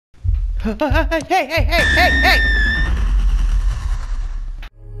Hey, hey, hey, hey, hey!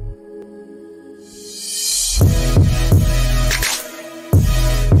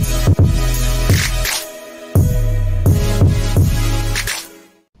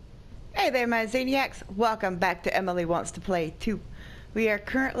 Hey there, my Zaniacs. Welcome back to Emily Wants to Play 2. We are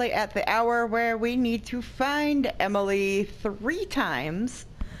currently at the hour where we need to find Emily 3 times.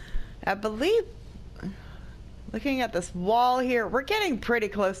 I believe, looking at this wall here, we're getting pretty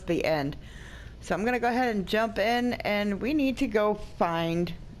close to the end. So I'm going to go ahead and jump in, and we need to go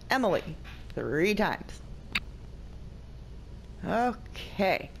find Emily 3 times.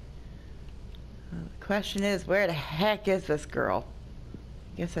 Okay. Well, the question is, where the heck is this girl?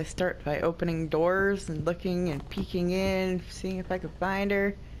 I guess I start by opening doors and looking and peeking in, seeing if I can find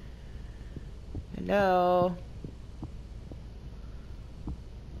her. Hello?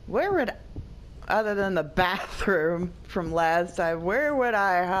 Where would, other than the bathroom from last time, where would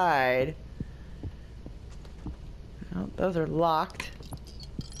I hide? Oh, those are locked.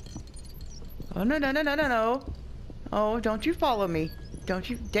 Oh, no, no, no, no, no, no. Oh, don't you follow me. Don't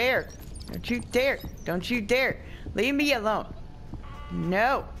you dare. Don't you dare. Don't you dare. Leave me alone.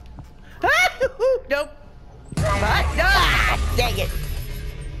 No. Ah! Nope. What? Ah! Dang it.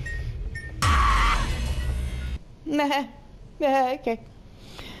 Nah. Okay.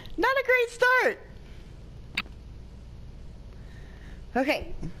 Not a great start.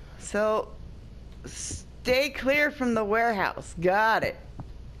 Okay. So, stay clear from the warehouse. Got it.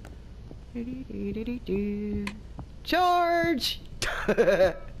 Charge!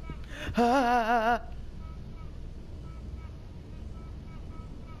 Ah.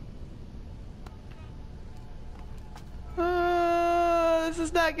 Oh, this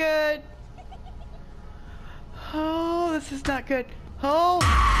is not good. Oh, this is not good. Oh,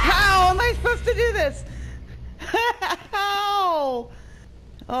 how am I supposed to do this? How?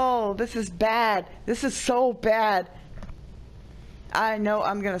 Oh, this is bad. This is so bad. I know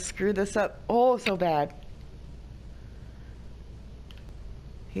I'm gonna screw this up. Oh, so bad.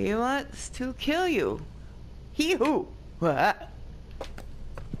 He wants to kill you. He who? What?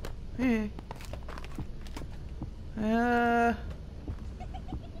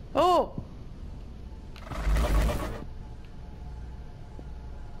 Oh!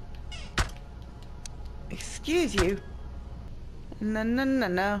 Excuse you. No, no, no,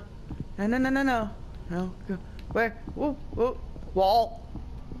 no. No, no, no, no, no. No, go. Where? Whoa, whoa. Wall.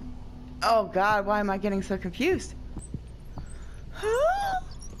 Oh, God, why am I getting so confused? Huh?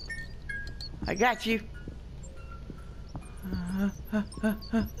 I got you.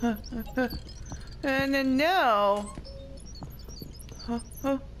 And then no.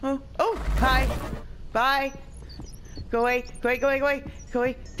 Oh, hi. Bye. Go away. Go away. Go away. Go away. Go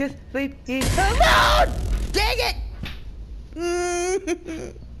away. Just leave me alone. Dang it.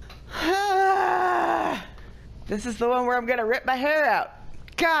 This is the one where I'm gonna rip my hair out.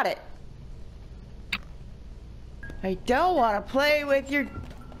 Got it. I don't want to play with your...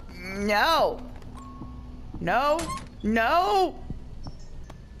 No. No. No.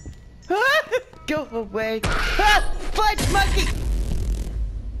 Go away. Ah, fudge monkey.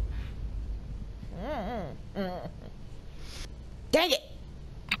 Dang it.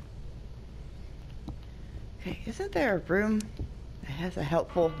 Okay, isn't there a room that has a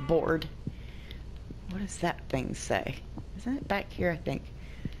helpful board? What does that thing say? Isn't it back here, I think?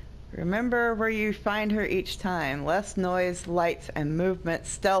 Remember where you find her each time. Less noise, lights, and movement.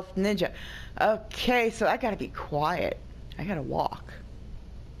 Stealth ninja. Okay, so I gotta be quiet. I gotta walk.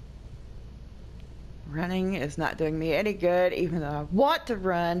 Running is not doing me any good, even though I want to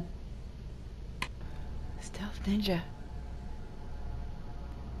run. Stealth ninja.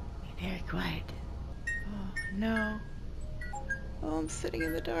 Be very quiet. Oh, no. Oh, I'm sitting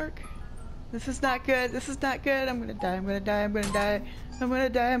in the dark. This is not good. This is not good. I'm gonna die. I'm gonna die. I'm gonna die. I'm gonna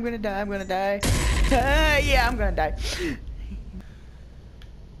die. I'm gonna die. I'm gonna die. Yeah, I'm gonna die.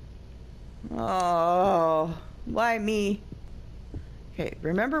 Oh, why me? Okay,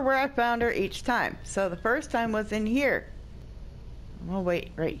 remember where I found her each time. So the first time was in here. I'm gonna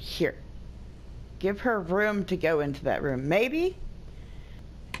wait right here. Give her room to go into that room. Maybe?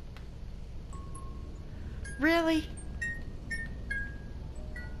 Really?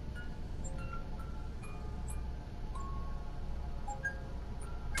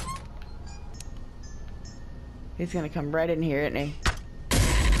 He's gonna come right in here, isn't he?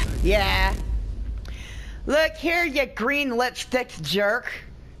 Yeah. Look here, you green lipstick jerk.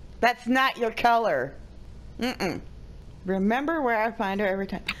 That's not your color. Remember where I find her every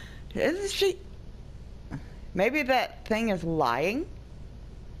time. Isn't she? Maybe that thing is lying?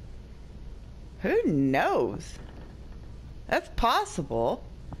 Who knows? That's possible.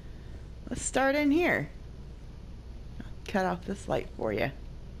 Let's start in here. I'll cut off this light for you.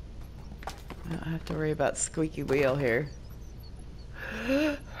 I don't have to worry about squeaky wheel here.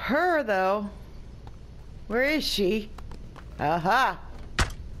 Her, though. Where is she? Aha!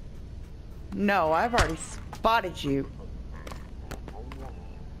 No, I've already spotted you.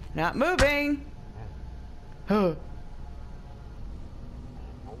 Not moving. Huh.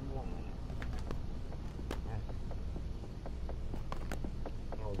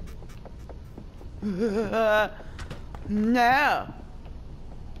 No.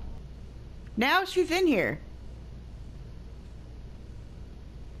 Now she's in here.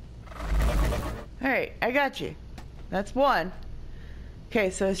 Alright, I got you. That's one. Okay,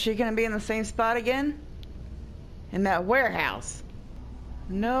 so is she gonna be in the same spot again? In that warehouse.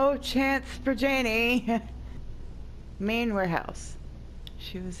 No chance for Janie. Main warehouse.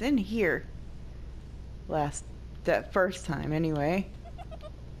 She was in here that first time anyway.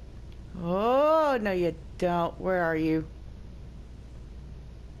 Oh, no you don't. Where are you?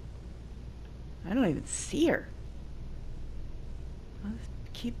 I don't even see her. Let's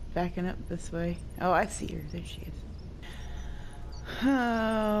keep backing up this way. Oh, I see her. There she is.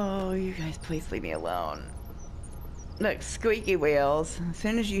 Oh, you guys please leave me alone. Look, squeaky wheels. As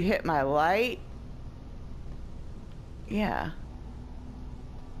soon as you hit my light. Yeah.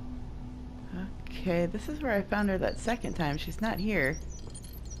 Okay, this is where I found her that second time. She's not here.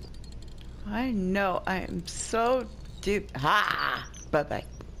 I know, I am so duped. Ha! Bye-bye.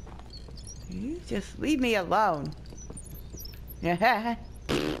 You just leave me alone. Yeah.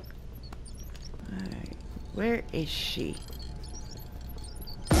 Alright, where is she?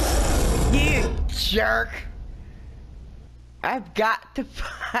 You jerk! I've got to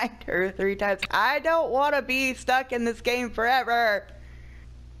find her 3 times. I don't want to be stuck in this game forever.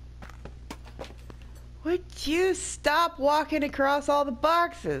 Would you stop walking across all the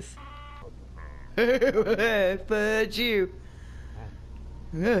boxes? Fudge you.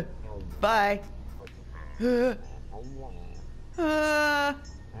 Bye. I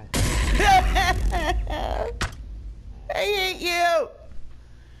hate you.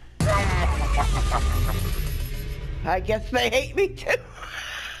 I guess they hate me too.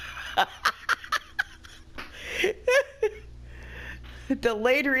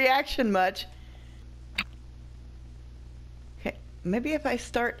 Delayed reaction much. Okay, maybe if I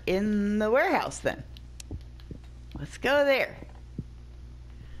start in the warehouse then. Let's go there.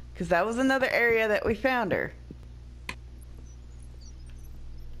 Because that was another area that we found her.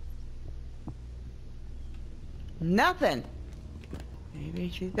 Nothing. Maybe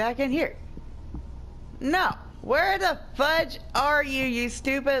she's back in here. No. Where the fudge are you, you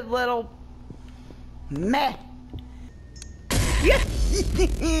stupid little meh?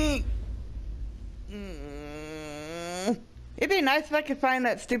 It'd be nice if I could find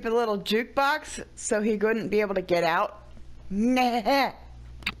that stupid little jukebox so he wouldn't be able to get out. Nah.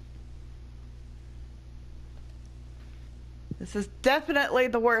 This is definitely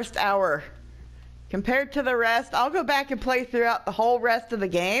the worst hour. Compared to the rest, I'll go back and play throughout the whole rest of the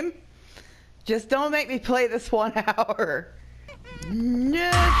game. Just don't make me play this 1 hour. No.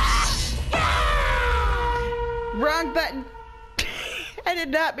 Wrong button. I did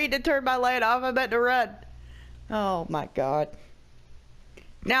not mean to turn my light off. I meant to run. Oh my god.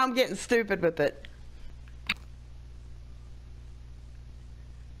 Now I'm getting stupid with it.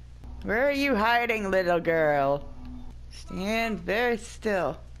 Where are you hiding, little girl? Stand very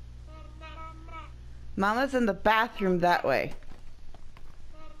still. Mama's in the bathroom that way.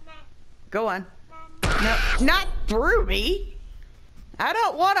 Go on. No, not through me. I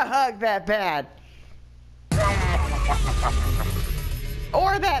don't want a hug that bad.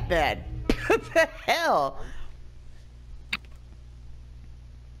 Or that bad. What the hell?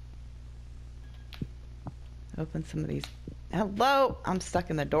 Open some of these. Hello? I'm stuck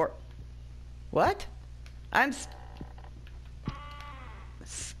in the door. What?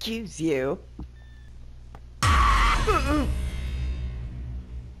 Excuse you.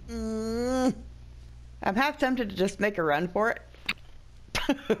 I'm half tempted to just make a run for it.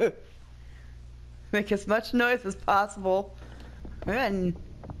 Make as much noise as possible. And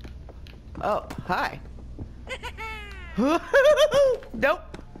oh, hi. Nope.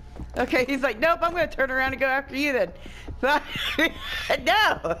 Okay, he's like, nope, I'm gonna turn around and go after you then. No.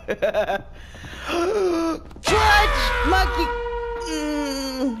 Fudge monkey.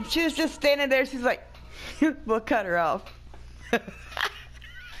 She was just standing there. She's like, we'll cut her off.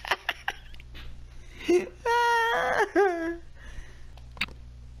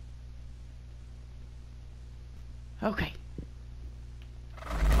 Okay.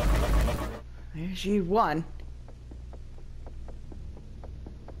 There's you one.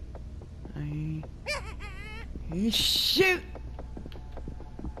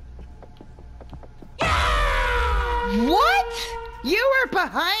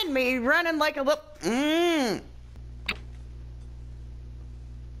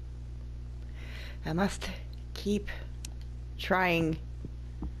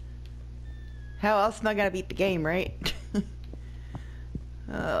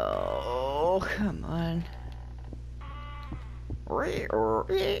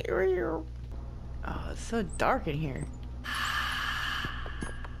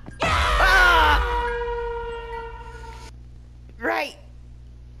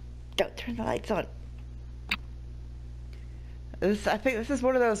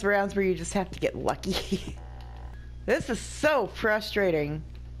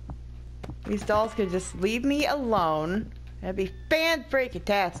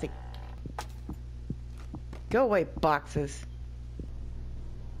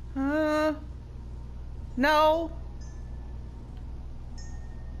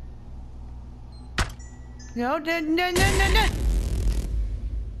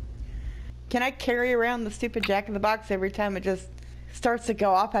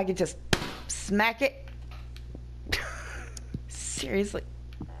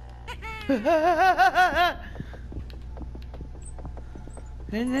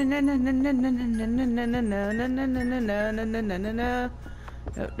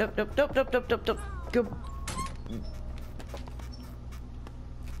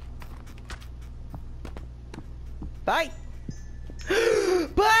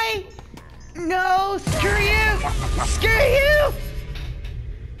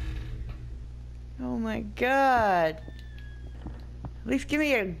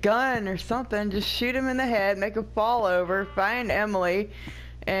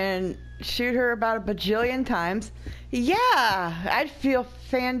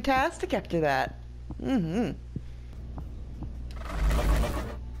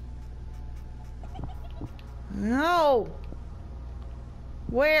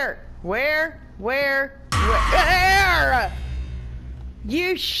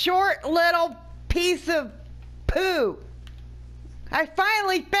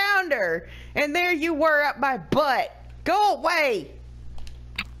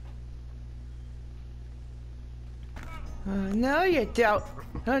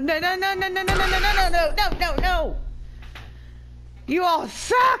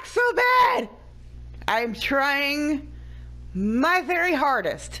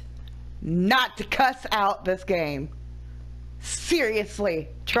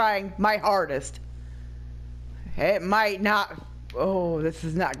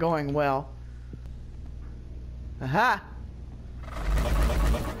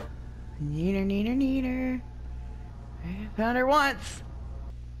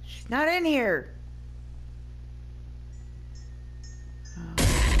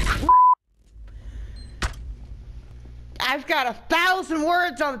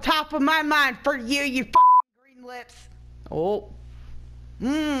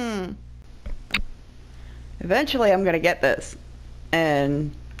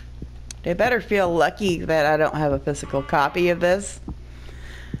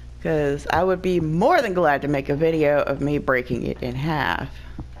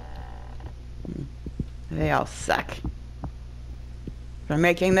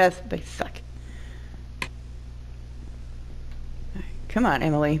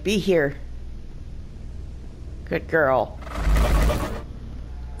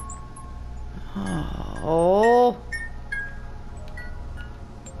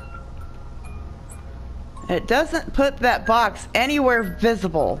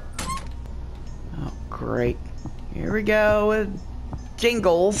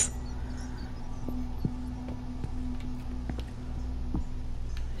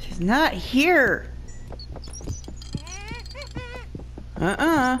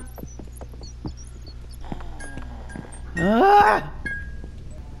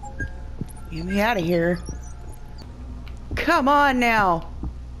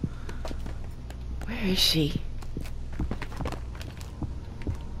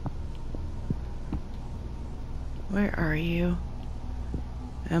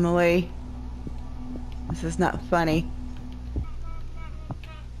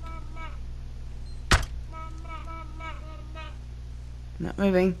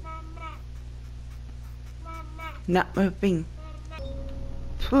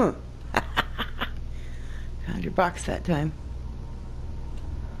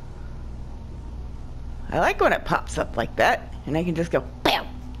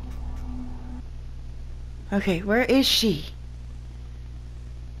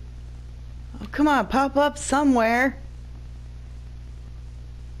 Oh, come on, pop up somewhere.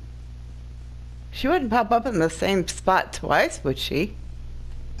 She wouldn't pop up in the same spot twice, would she?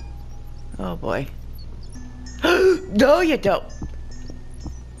 Oh boy. No, you don't.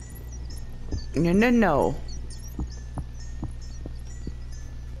 No, no, no.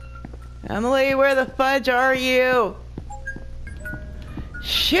 Emily, where the fudge are you?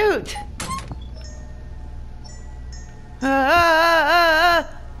 Shoot!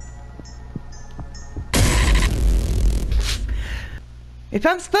 If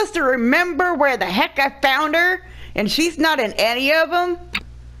I'm supposed to remember where the heck I found her, and she's not in any of them,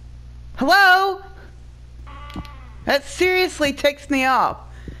 hello? That seriously ticks me off.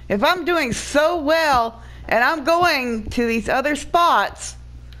 If I'm doing so well, and I'm going to these other spots,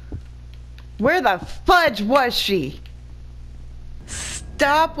 where the fudge was she?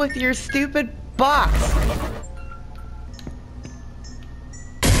 Stop with your stupid box.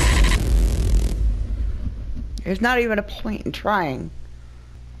 There's not even a point in trying.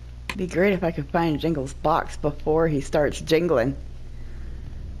 It'd be great if I could find Jingle's box before he starts jingling.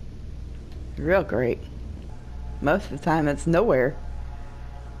 Real great. Most of the time it's nowhere.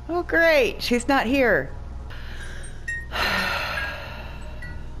 Oh great, she's not here.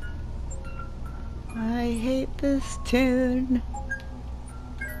 I hate this tune.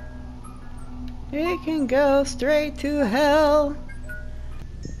 It can go straight to hell.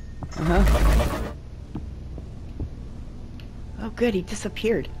 Oh good, he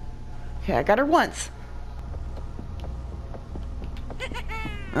disappeared. Okay, I got her once.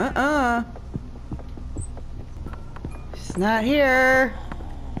 She's not here.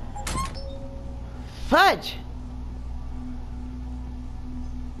 Fudge!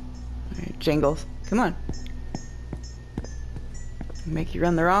 Alright, Jingles. Come on. Make you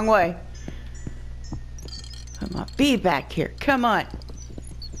run the wrong way. Come on, be back here. Come on.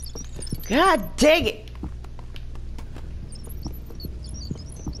 God dang it!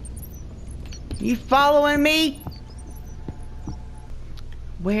 You following me?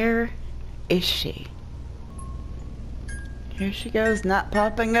 Where is she? Here she goes, not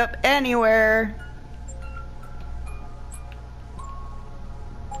popping up anywhere.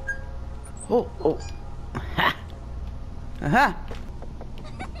 Oh, oh. Ha. Uh-huh.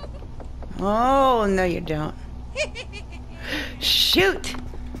 Oh, no you don't. Shoot!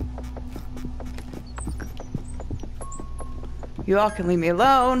 You all can leave me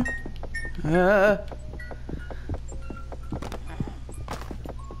alone. Oh.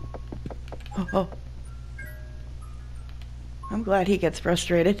 I'm glad he gets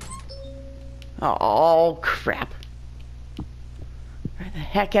frustrated. Oh, crap. Where the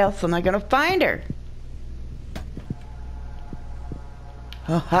heck else am I gonna find her?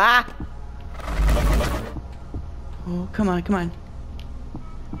 Ha! Oh, come on, come on.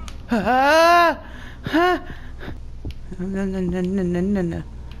 Ha! Ha! No, no, no, no, no, no, no.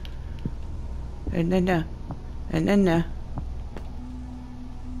 No, no, no, no.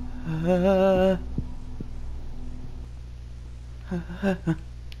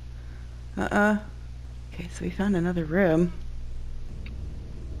 Okay, so we found another room.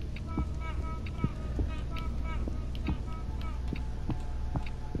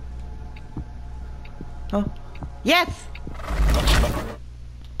 Oh, yes!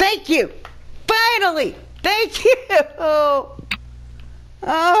 Thank you! Finally! Thank you! Oh!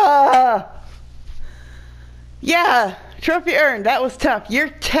 Ah! Yeah, trophy earned. That was tough. You're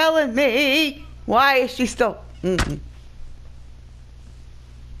telling me. Why is she still...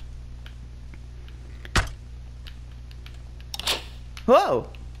 Whoa!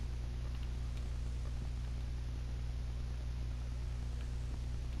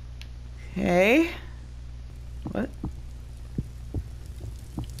 Okay. What?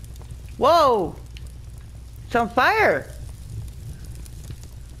 Whoa! It's on fire!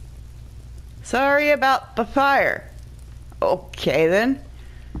 Sorry about the fire. Okay then.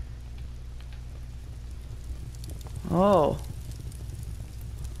 Oh.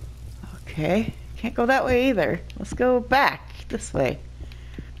 Okay. Can't go that way either. Let's go back this way.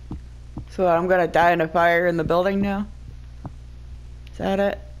 So I'm gonna die in a fire in the building now? Is that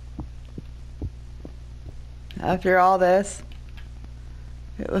it? After all this?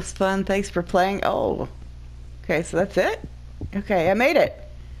 It was fun. Thanks for playing. Oh. Okay, so that's it? Okay, I made it.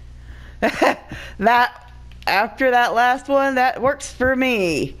 That, after that last one, that works for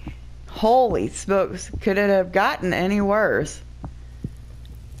me. Holy smokes, could it have gotten any worse?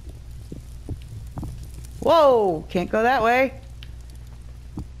 Whoa, can't go that way.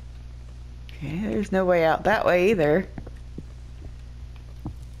 Okay, there's no way out that way either.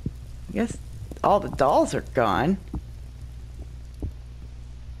 I guess all the dolls are gone.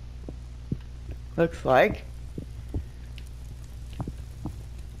 Looks like.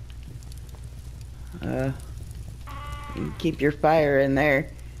 You can keep your fire in there.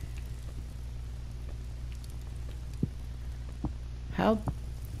 How?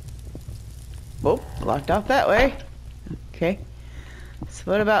 Oh, locked off that way. Okay.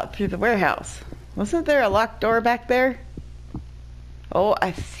 So what about through the warehouse? Wasn't there a locked door back there? Oh,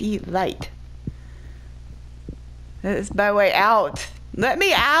 I see light. This is my way out. Let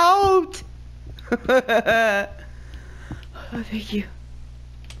me out! Oh, thank you.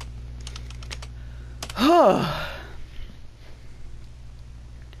 Oh.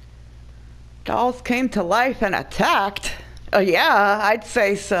 Dolls came to life and attacked. Oh yeah, I'd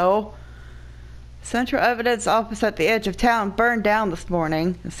say so. Central Evidence Office at the edge of town burned down this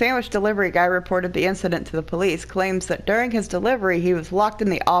morning. The sandwich delivery guy reported the incident to the police, claims that during his delivery he was locked in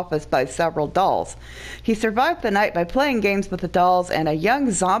the office by several dolls. He survived the night by playing games with the dolls and a young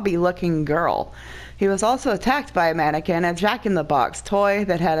zombie-looking girl. He was also attacked by a mannequin and a Jack-in-the-Box toy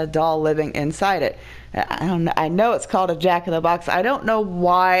that had a doll living inside it. I know it's called a Jack-in-the-Box. I don't know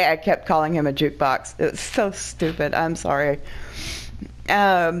why I kept calling him a jukebox. It was so stupid. I'm sorry.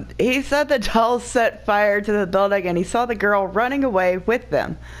 He said the dolls set fire to the building and he saw the girl running away with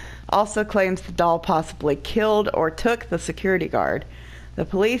them. Also claims the doll possibly killed or took the security guard. The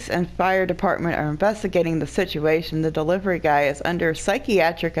police and fire department are investigating the situation. The delivery guy is under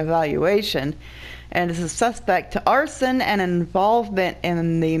psychiatric evaluation and is a suspect to arson and involvement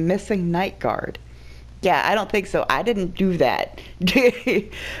in the missing night guard. Yeah, I don't think so. I didn't do that.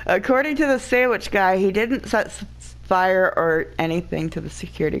 According to the sandwich guy, he didn't set fire or anything to the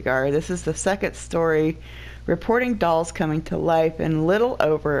security guard. This is the second story reporting dolls coming to life in little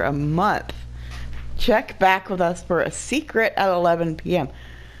over a month. Check back with us for a secret at 11 p.m.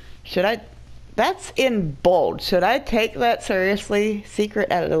 Should I? That's in bold. Should I take that seriously? Secret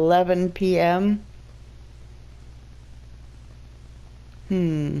at 11 p.m.?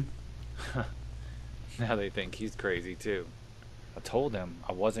 Now they think he's crazy too. I told them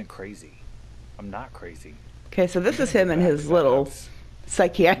I wasn't crazy. I'm not crazy. Okay, so this is him in his little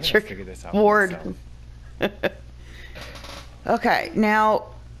psychiatric ward. Okay, now,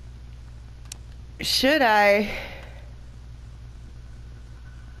 should I...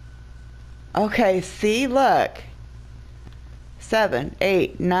 Okay, see, look. 7,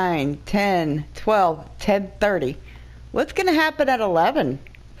 8, 9, 10, 12, 10:30. What's going to happen at 11?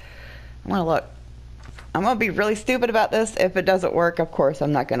 I'm going to look. I'm going to be really stupid about this. If it doesn't work, of course,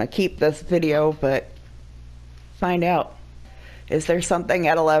 I'm not going to keep this video, but find out. Is there something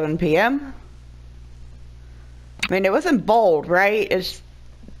at 11 p.m.? I mean, it wasn't bold, right? It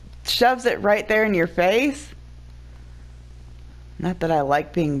shoves it right there in your face. Not that I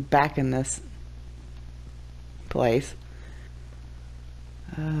like being back in this place.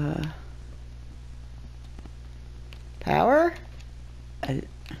 Power?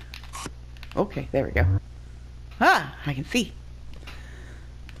 Okay, there we go. Ah, I can see.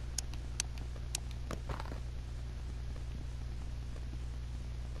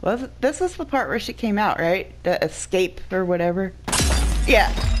 This was the part where she came out, right? The escape or whatever.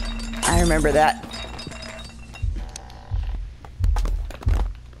 Yeah, I remember that.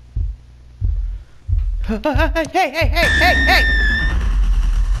 Hey!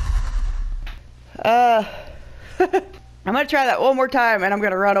 I'm gonna try that one more time and I'm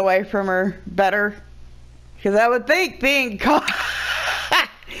gonna run away from her better. Because I would think being caught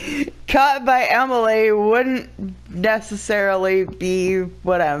by Emily wouldn't necessarily be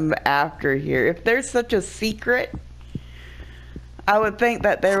what I'm after here. If there's such a secret, I would think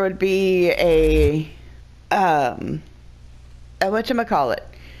that there would be a whatchamacallit,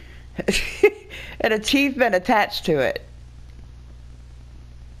 an achievement attached to it.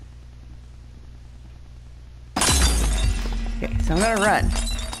 Okay, so I'm gonna run.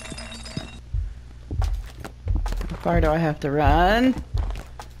 How far do I have to run?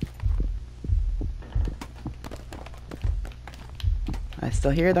 I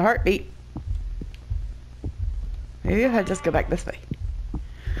still hear the heartbeat. Maybe if I just go back this way.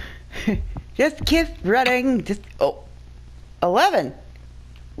 Just keep running. Just, oh, 11.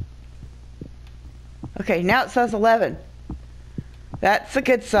 Okay, now it says 11. That's a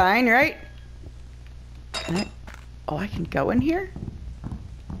good sign, right? Oh, I can go in here?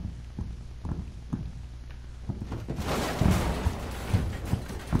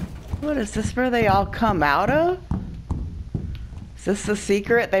 What is this, where they all come out of? Is this the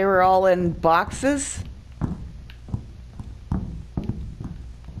secret? They were all in boxes?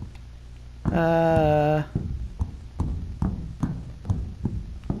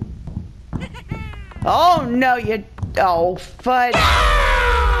 Oh no, you... Oh, fudge.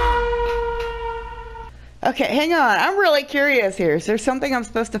 Okay, hang on. I'm really curious here. Is there something I'm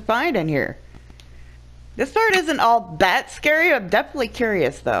supposed to find in here? This part isn't all that scary. I'm definitely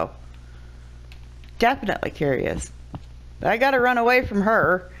curious, though. Definitely curious. I gotta run away from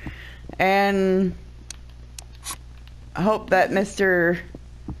her. And I hope that Mr.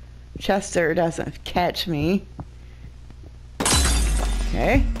 Chester doesn't catch me.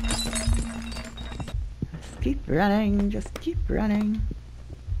 Okay. Just keep running. Just keep running.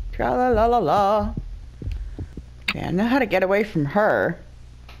 Tra-la-la-la-la. Yeah, I know how to get away from her.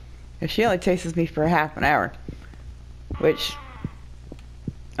 If she only chases me for half an hour. Which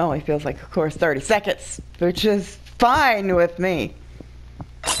only feels like, of course, 30 seconds. Which is fine with me.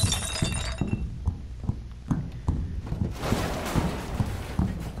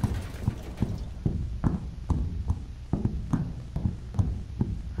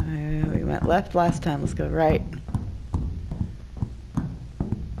 We went left last time. Let's go right.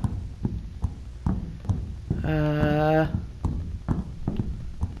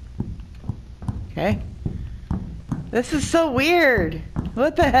 Okay. This is so weird.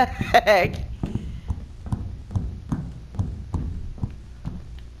 What the heck?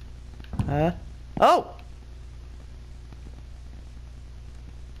 Oh!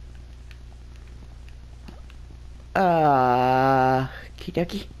 Okie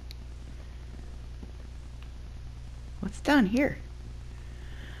dokie. What's down here?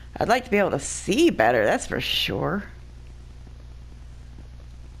 I'd like to be able to see better, that's for sure.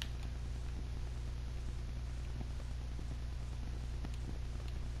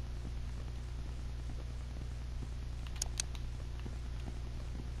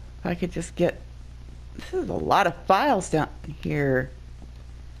 If I could just get... This is a lot of files down here.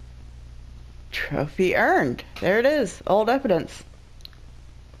 Trophy earned. There it is. Old evidence.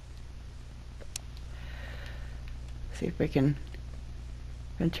 See if we can...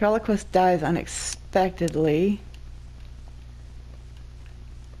 Ventriloquist dies unexpectedly.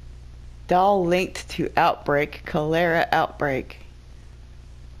 Doll linked to outbreak. Cholera outbreak.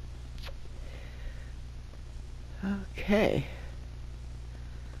 Okay.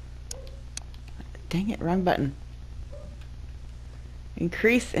 Dang it, wrong button.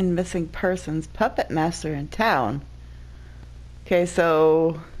 Increase in missing persons. Puppet master in town. Okay,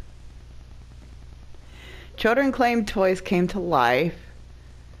 so... Children claim toys came to life.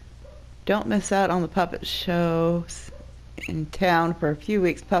 Don't miss out on the puppet shows in town for a few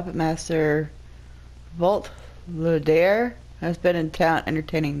weeks. Puppet master Volt Ludaire has been in town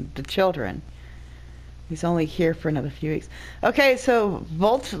entertaining the children. He's only here for another few weeks. Okay, so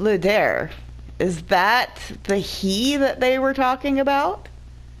Volt Ludaire. Is that the he that they were talking about?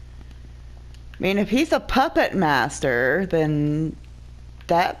 I mean, if he's a puppet master, then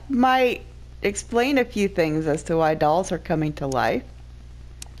that might explain a few things as to why dolls are coming to life.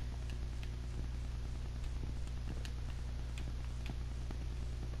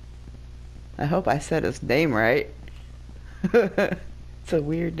 I hope I said his name right. It's a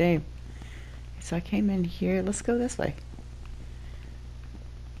weird name. So I came in here. Let's go this way.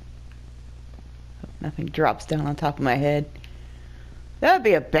 Nothing drops down on top of my head. That would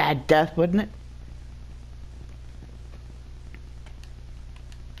be a bad death, wouldn't it?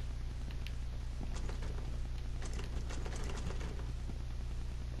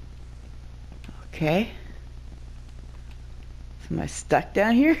 Okay. So am I stuck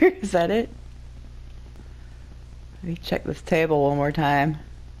down here? Is that it? Let me check this table one more time.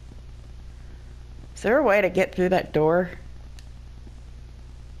 Is there a way to get through that door?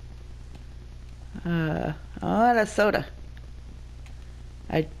 Oh, and a soda.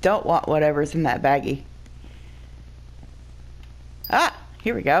 I don't want whatever's in that baggie. Ah,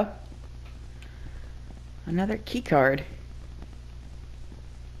 here we go. Another key card.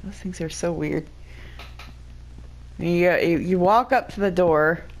 Those things are so weird. You walk up to the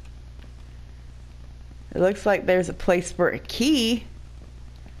door. It looks like there's a place for a key.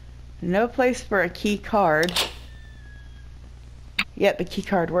 No place for a key card. Yet the key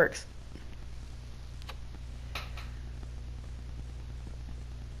card works.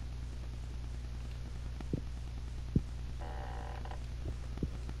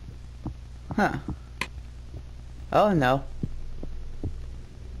 Huh. Oh no.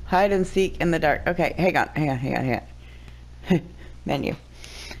 Hide and seek in the dark. Okay, hang on. Menu.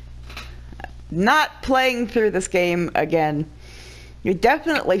 Not playing through this game again. You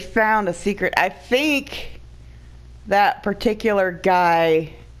definitely found a secret. I think that particular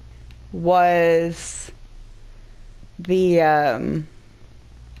guy was the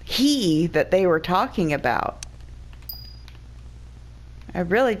he that they were talking about. I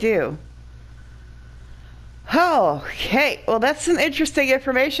really do. Oh, okay. Well, that's some interesting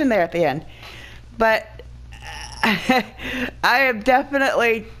information there at the end. But I am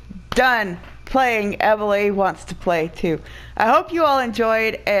definitely done playing Emily Wants to Play 2. I hope you all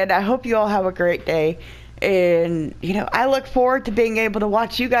enjoyed, and I hope you all have a great day. And, you know, I look forward to being able to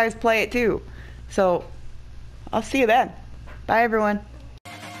watch you guys play it too. So, I'll see you then. Bye, everyone.